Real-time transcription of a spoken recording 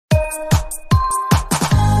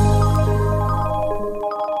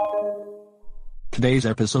Today's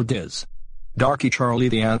episode is Darkey Charlie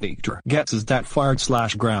the Anteater gets his dad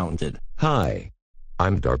fired/grounded. Hi.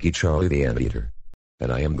 I'm Darkey Charlie the Anteater.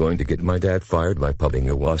 And I am going to get my dad fired by putting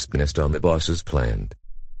a wasp nest on the boss's plant.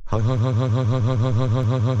 Ha ha ha ha ha ha ha ha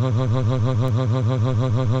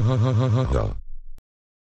ha ha.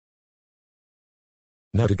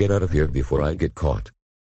 Now to get out of here before I get caught.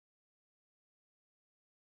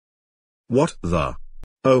 What the?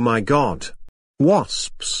 Oh my god.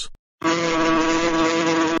 Wasps.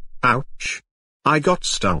 Ouch. I got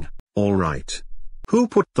stung. Alright. Who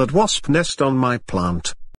put that wasp nest on my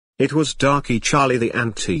plant? It was Darkey Charlie the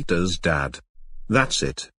Anteater's dad. That's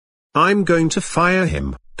it. I'm going to fire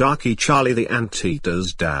him, Darkey Charlie the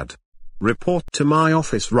Anteater's dad. Report to my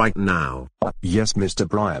office right now. Yes, Mr.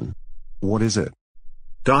 Brian. What is it?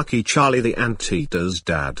 Darkey Charlie the Anteater's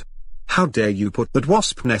dad. How dare you put that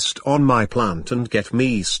wasp nest on my plant and get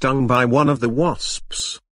me stung by one of the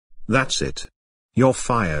wasps? That's it. You're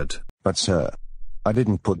fired. But sir, I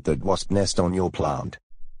didn't put that wasp nest on your plant.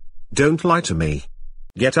 Don't lie to me.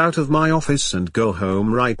 Get out of my office and go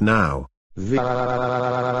home right now.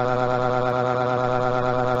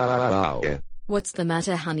 What's the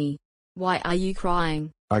matter, honey? Why are you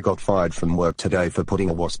crying? I got fired from work today for putting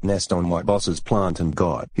a wasp nest on my boss's plant and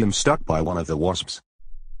got him stuck by one of the wasps.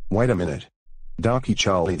 Wait a minute. Darkey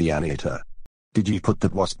Charlie the Anteater. Did you put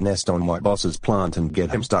that wasp nest on my boss's plant and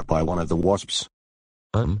get him stuck by one of the wasps?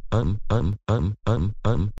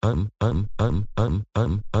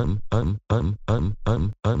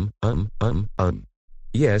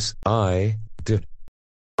 Yes, I did.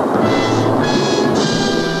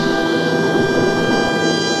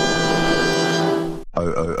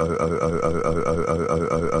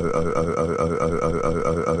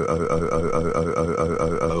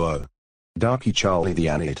 Darkey Charlie the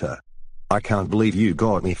Anteater. I can't believe you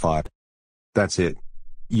got me fired. That's it.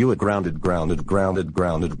 You are grounded for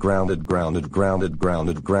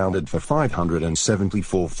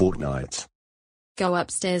 574 fortnights. Go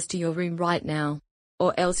upstairs to your room right now,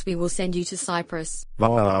 or else we will send you to Cyprus.